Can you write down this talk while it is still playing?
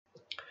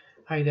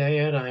Hi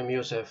there, I'm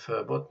Josef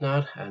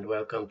Botnar and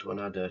welcome to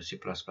another C++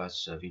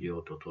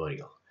 video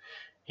tutorial.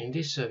 In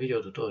this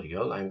video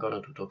tutorial, I'm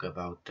going to talk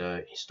about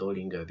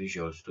installing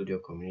Visual Studio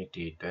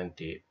Community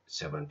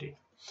 2017.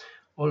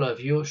 All of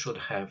you should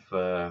have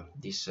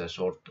this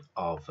sort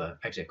of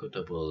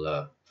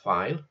executable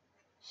file,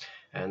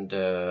 and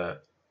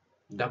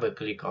double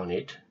click on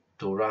it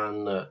to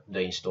run the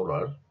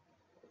installer.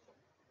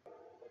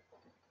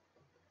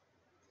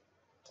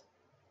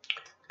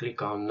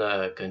 Click on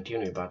the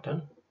continue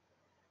button.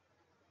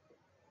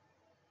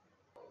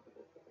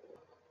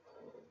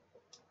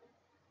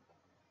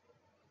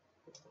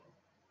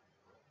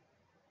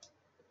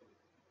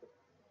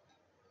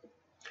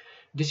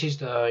 This is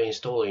the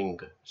installing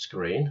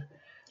screen.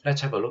 Let's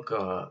have a look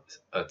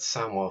at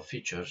some of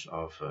features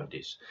of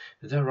this.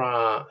 There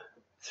are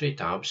 3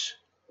 tabs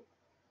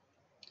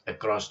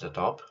across the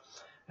top,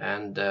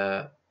 and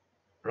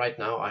right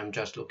now I'm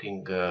just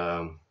looking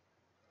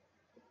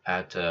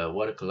at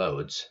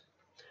workloads,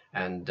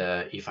 and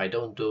if I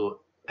don't do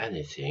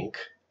anything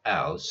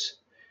else,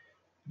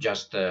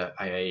 just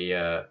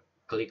I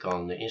click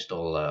on the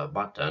install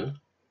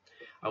button,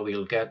 I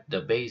will get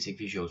the basic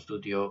Visual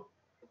Studio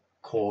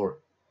core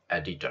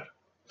editor.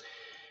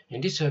 In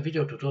this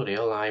video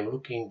tutorial, I'm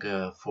looking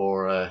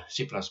for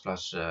C++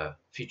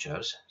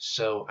 features,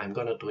 so I'm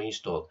going to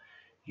install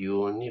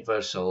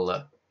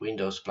Universal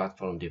Windows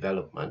Platform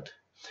Development,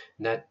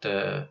 Net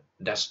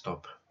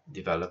Desktop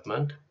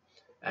Development,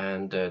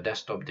 and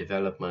Desktop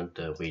Development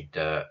with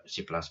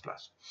C++.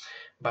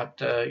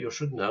 But you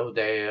should know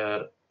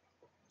there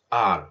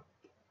are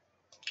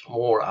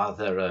more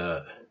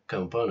other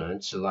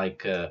components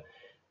like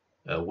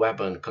Web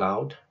and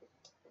Cloud,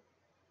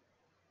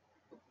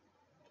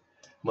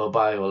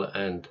 mobile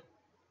and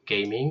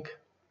gaming,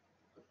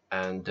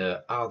 and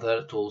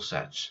other tool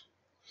sets.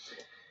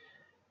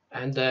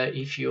 And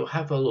if you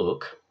have a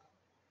look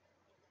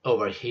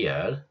over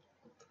here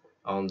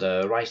on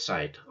the right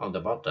side on the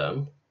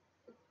bottom,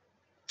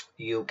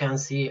 you can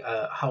see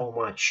how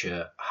much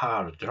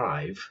hard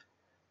drive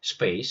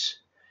space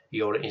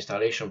your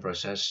installation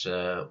process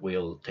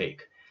will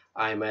take.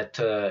 I'm at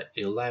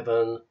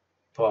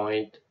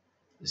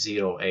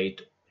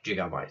 11.08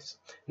 gigabytes.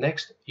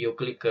 Next, you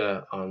click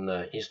on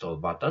the install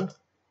button,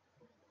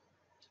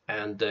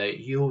 and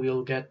you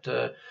will get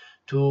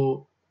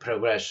 2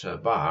 progress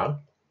bar.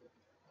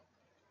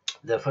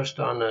 The first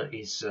one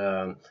is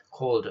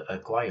called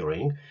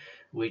acquiring,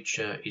 which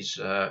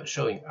is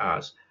showing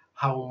us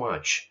how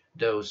much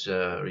those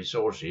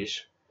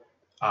resources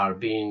are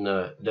being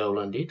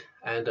downloaded,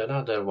 and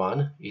another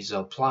one is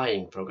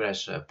applying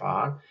progress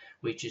bar,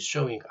 which is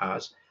showing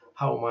us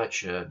how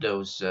much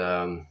those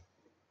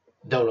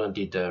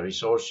downloaded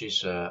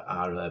resources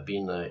are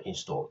being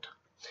installed.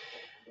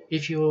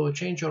 If you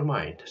change your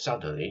mind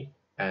suddenly,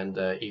 and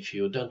if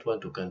you don't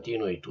want to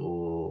continue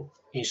to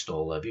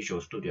install Visual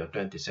Studio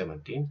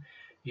 2017,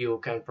 you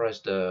can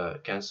press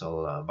the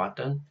cancel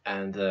button,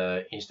 and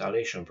the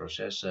installation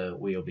process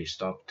will be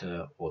stopped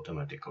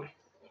automatically.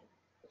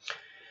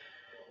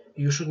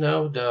 You should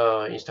know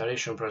the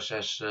installation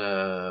process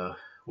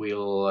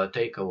will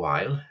take a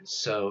while,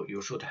 so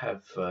you should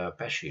have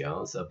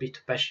patience, a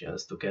bit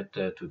patience, to get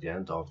to the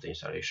end of the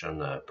installation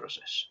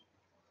process.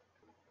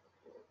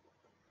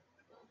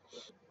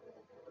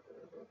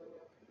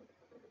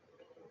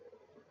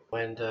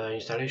 When the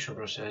installation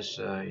process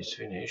is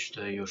finished,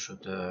 you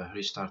should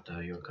restart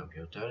your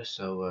computer,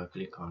 so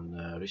click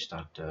on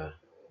restart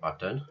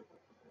button.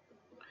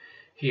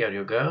 Here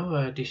you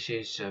go, this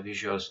is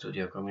Visual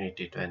Studio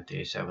Community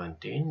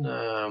 2017.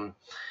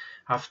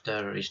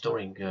 After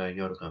restoring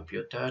your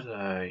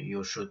computer,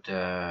 you should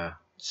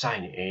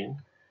sign in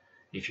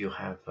if you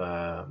have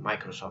a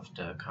Microsoft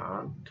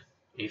account.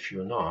 If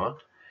you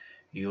not,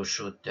 you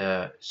should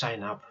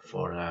sign up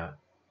for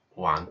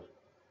one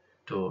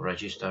to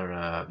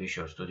register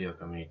Visual Studio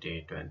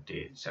Community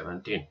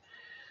 2017.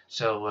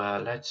 So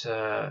let's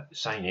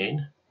sign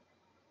in.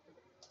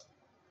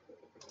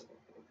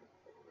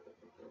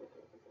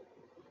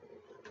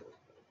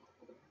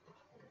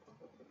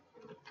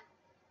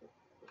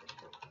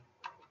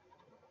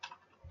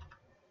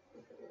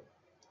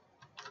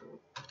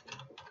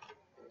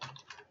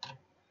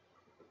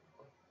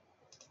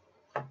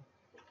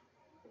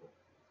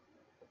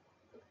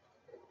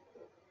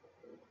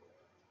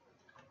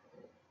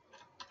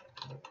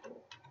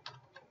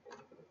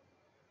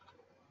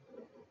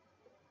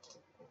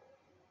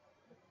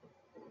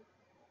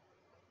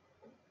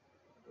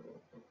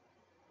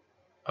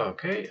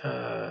 Okay,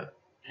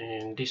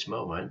 in this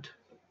moment,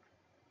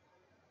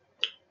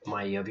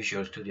 my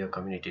Visual Studio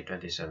Community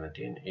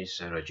 2017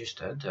 is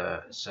registered,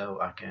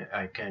 so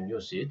I can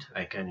use it,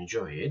 I can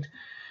enjoy it,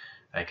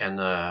 I can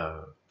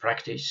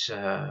practice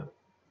to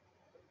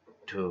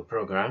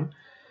program.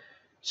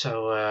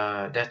 So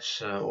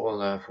that's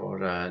all for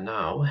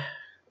now.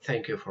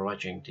 Thank you for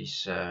watching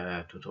this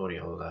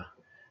tutorial,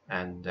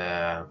 and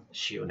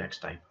see you next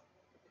time.